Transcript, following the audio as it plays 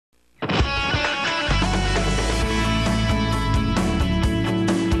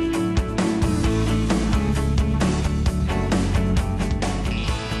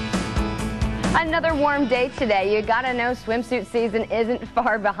another warm day today. You gotta know swimsuit season isn't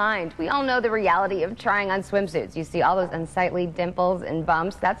far behind. We all know the reality of trying on swimsuits. You see all those unsightly dimples and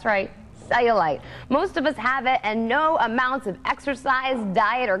bumps. That's right, cellulite. Most of us have it, and no amounts of exercise,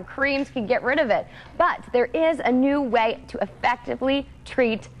 diet, or creams can get rid of it. But there is a new way to effectively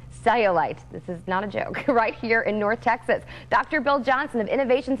treat cellulite. This is not a joke. Right here in North Texas, Dr. Bill Johnson of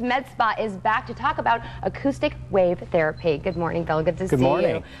Innovations Medspa is back to talk about acoustic wave therapy. Good morning, Bill. Good to see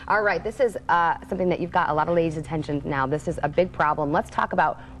you. All right, this is something that you've got a lot of ladies' attention now. This is a big problem. Let's talk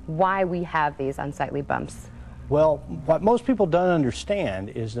about why we have these unsightly bumps. Well, what most people don't understand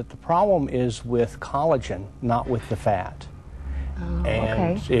is that the problem is with collagen, not with the fat. Oh,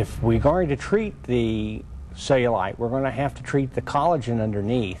 and okay. if we're going to treat the cellulite, we're going to have to treat the collagen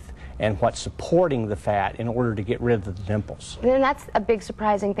underneath and what's supporting the fat in order to get rid of the dimples. And that's a big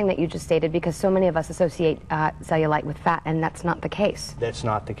surprising thing that you just stated, because so many of us associate cellulite with fat, and that's not the case. That's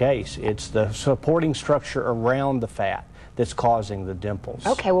not the case. It's the supporting structure around the fat that's causing the dimples.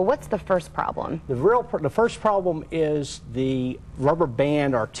 Okay, well, what's the first problem? The first problem is the rubber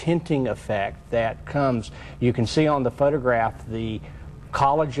band or tinting effect that comes. You can see on the photograph the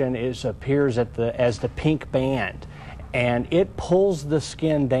collagen appears as the pink band, and it pulls the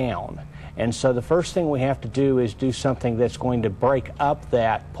skin down. And so the first thing we have to do is do something that's going to break up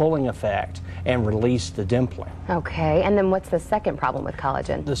that pulling effect and release the dimpling. Okay, and then what's the second problem with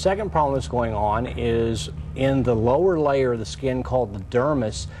collagen? The second problem that's going on is in the lower layer of the skin called the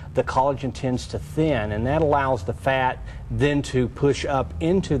dermis, the collagen tends to thin, and that allows the fat then to push up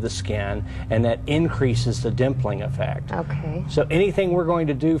into the skin, and that increases the dimpling effect. Okay. So anything we're going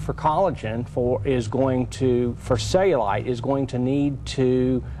to do for collagen for cellulite is going to need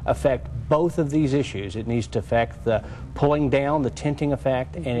to affect both of these issues. It needs to affect the pulling down, the tinting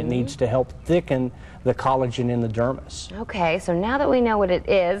effect, and it needs to help thicken the collagen in the dermis. Okay, so now that we know what it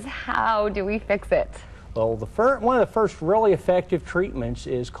is, how do we fix it? Well, one of the first really effective treatments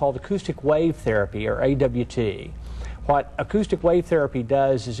is called Acoustic Wave Therapy, or AWT. What Acoustic Wave Therapy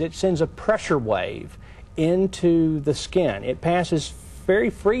does is it sends a pressure wave into the skin. It passes very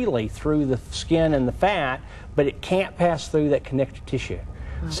freely through the skin and the fat, but it can't pass through that connective tissue.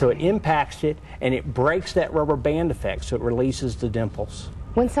 Okay. So it impacts it, and it breaks that rubber band effect, so it releases the dimples.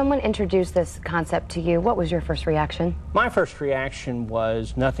 When someone introduced this concept to you, what was your first reaction? My first reaction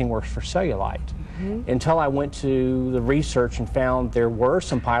was nothing works for cellulite, until I went to the research and found there were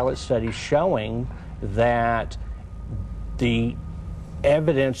some pilot studies showing that the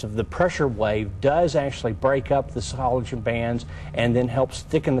evidence of the pressure wave does actually break up the collagen bands and then helps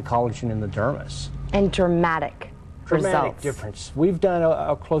thicken the collagen in the dermis. And dramatic results. Difference. We've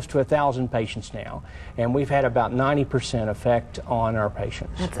done close to 1,000 patients now, and we've had about 90% effect on our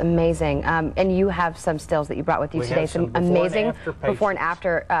patients. That's amazing. And you have some stills that you brought with you today, some amazing before and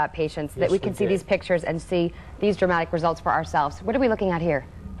after patients that we can see these pictures and see these dramatic results for ourselves. What are we looking at here?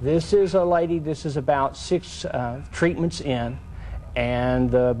 This is a lady, this is about 6 treatments in, and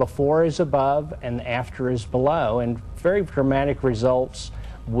the before is above and the after is below, and very dramatic results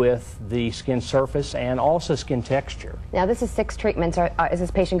with the skin surface and also skin texture. Now this is 6 treatments. Is this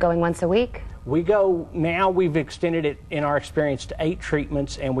patient going once a week? We've extended it in our experience to 8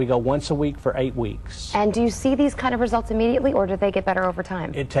 treatments, and we go once a week for 8 weeks. And do you see these kind of results immediately, or do they get better over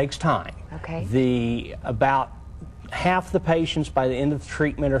time? It takes time. Okay. About half the patients by the end of the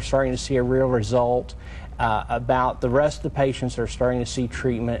treatment are starting to see a real result. About the rest of the patients are starting to see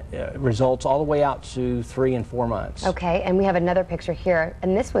treatment results all the way out to 3 and 4 months. Okay, and we have another picture here,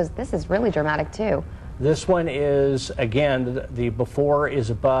 and this is really dramatic too. This one is, again, the before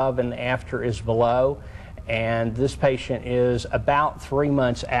is above and the after is below, and this patient is about 3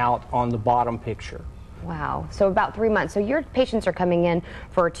 months out on the bottom picture. Wow, so about 3 months. So your patients are coming in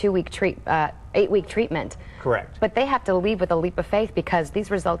for a 8-week treatment. Correct. But they have to leave with a leap of faith, because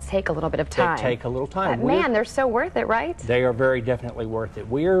these results take a little bit of time. They take a little time. But man, they're so worth it, right? They are very definitely worth it.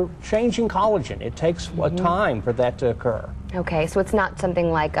 We're changing collagen. It takes a time for that to occur. Okay, so it's not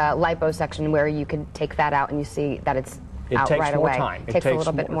something like a liposuction where you can take fat out and you see that it's out right away. It takes a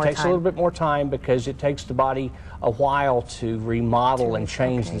little bit more time because it takes the body a while to remodel and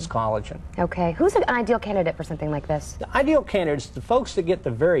change this collagen. Okay. Who's an ideal candidate for something like this? The ideal candidates, the folks that get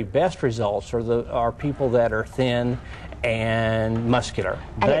the very best results, are people that are thin and muscular.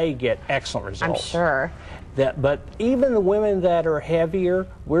 They get excellent results. I'm sure. But even the women that are heavier,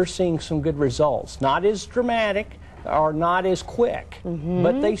 we're seeing some good results. Not as dramatic or not as quick,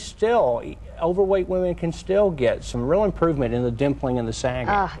 but they still, overweight women can still get some real improvement in the dimpling and the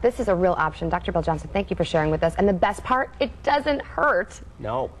sagging. This is a real option. Dr. Bill Johnson, thank you for sharing with us. And the best part, it doesn't hurt.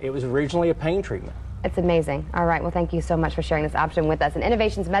 No, it was originally a pain treatment. It's amazing. All right. Well, thank you so much for sharing this option with us. And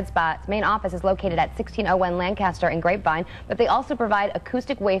Innovations Medspa, its main office is located at 1601 Lancaster in Grapevine, but they also provide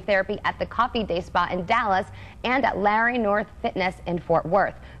acoustic wave therapy at the Coffee Day Spa in Dallas and at Larry North Fitness in Fort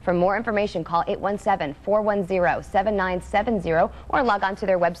Worth. For more information, call 817-410-7970 or log on to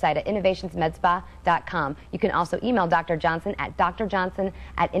their website at innovationsmedspa.com. You can also email Dr. Johnson at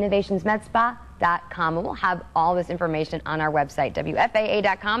drjohnson@innovationsmedspa.com. And we'll have all this information on our website,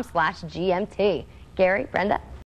 WFAA.com/GMT. Gary, Brenda?